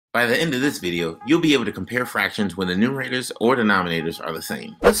By the end of this video, you'll be able to compare fractions when the numerators or denominators are the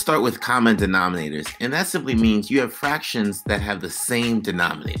same. Let's start with common denominators, and that simply means you have fractions that have the same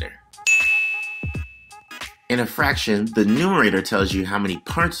denominator. In a fraction, the numerator tells you how many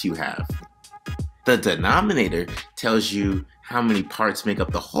parts you have. The denominator tells you how many parts make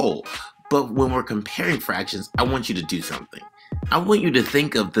up the whole. But when we're comparing fractions, I want you to do something. I want you to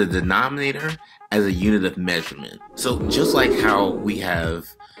think of the denominator as a unit of measurement. So just like how we have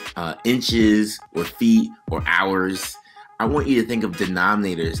inches or feet or hours, I want you to think of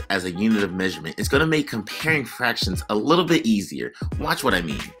denominators as a unit of measurement. It's going to make comparing fractions a little bit easier. Watch what I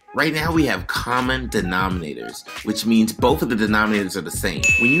mean. Right now we have common denominators, which means both of the denominators are the same.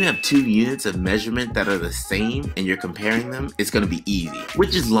 When you have two units of measurement that are the same and you're comparing them, it's going to be easy.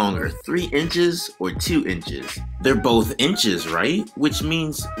 Which is longer, 3 inches or 2 inches? They're both inches, right? Which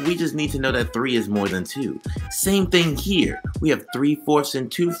means we just need to know that 3 is more than 2. Same thing here. We have 3/4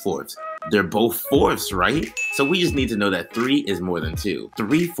 and 2/4. They're both fourths, right? So we just need to know that 3 is more than 2.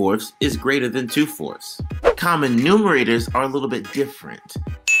 3/4 is greater than 2/4. Common numerators are a little bit different.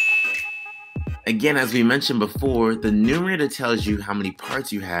 Again, as we mentioned before, the numerator tells you how many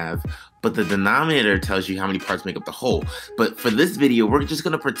parts you have, but the denominator tells you how many parts make up the whole. But for this video, we're just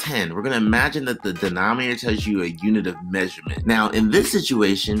going to pretend. We're going to imagine that the denominator tells you a unit of measurement. Now, in this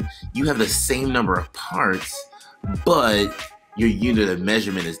situation, you have the same number of parts, but your unit of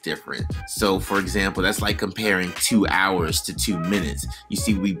measurement is different. So for example, that's like comparing 2 hours to 2 minutes. You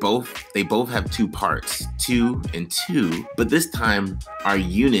see, they both have 2 parts, 2 and 2, but this time our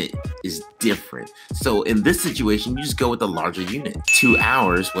unit is different. So in this situation, you just go with the larger unit. 2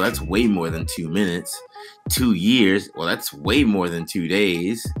 hours, well, that's way more than 2 minutes. 2 years, well, that's way more than 2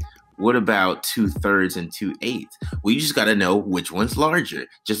 days. What about 2/3 and 2/8? Well, you just got to know which one's larger.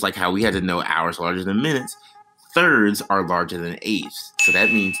 Just like how we had to know hours larger than minutes, thirds are larger than eighths. So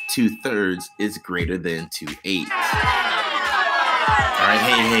that means 2/3 is greater than 2/8. All right,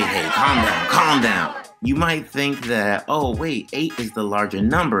 hey, calm down. You might think that, oh wait, 8 is the larger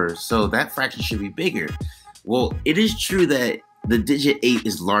number, so that fraction should be bigger. Well, it is true that the digit 8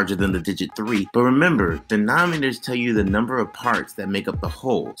 is larger than the digit 3, but remember, denominators tell you the number of parts that make up the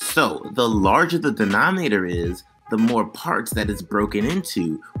whole. So the larger the denominator is, the more parts that it's broken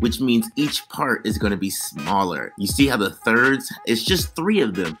into, which means each part is going to be smaller. You see how the thirds, it's just 3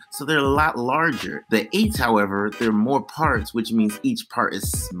 of them, so they're a lot larger. The eights, however, there are more parts, which means each part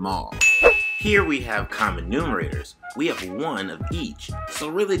is small. Here we have common numerators. We have 1 of each, so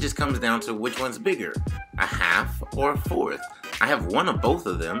really it just comes down to which one's bigger, a half or a fourth. I have 1 of both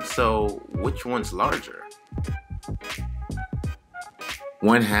of them, so which one's larger?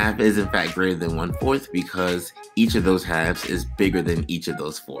 1/2 is in fact greater than 1/4 because each of those halves is bigger than each of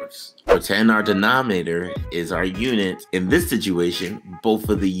those fourths. Pretend our denominator is our unit. In this situation, both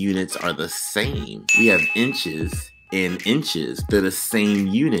of the units are the same. We have inches and inches. They're the same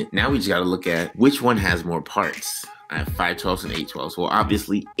unit. Now we just gotta look at which one has more parts. I have 5/12 and 8/12. Well,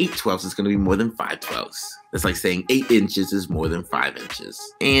 obviously 8/12 is gonna be more than 5/12. That's like saying 8 inches is more than 5 inches.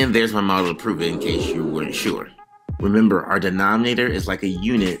 And there's my model to prove it in case you weren't sure. Remember, our denominator is like a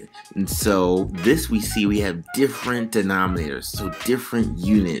unit, and so this we have different denominators, so different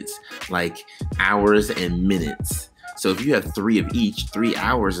units, like hours and minutes. So if you have 3 of each, 3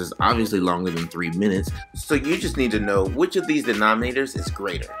 hours is obviously longer than 3 minutes, so you just need to know which of these denominators is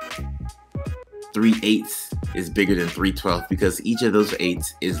greater. 3/8 is bigger than 3/12 because each of those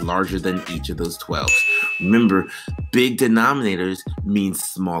 8s is larger than each of those 12s. Remember, big denominators mean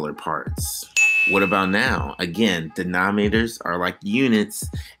smaller parts. What about now? Again, denominators are like units,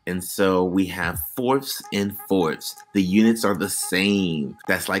 and so we have fourths and fourths. The units are the same.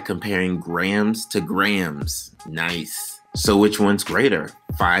 That's like comparing grams to grams. Nice. So which one's greater,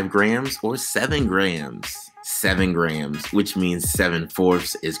 5 grams or 7 grams? 7 grams, which means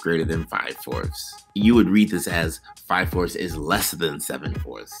 7/4 is greater than 5/4. You would read this as 5/4 is less than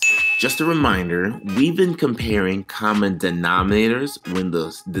 7/4. Just a reminder, we've been comparing common denominators when the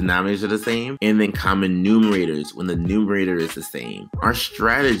denominators are the same, and then common numerators when the numerator is the same. Our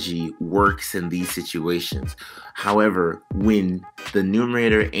strategy works in these situations. However, when the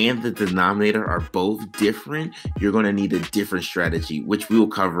numerator and the denominator are both different, you're going to need a different strategy, which we will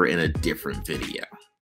cover in a different video.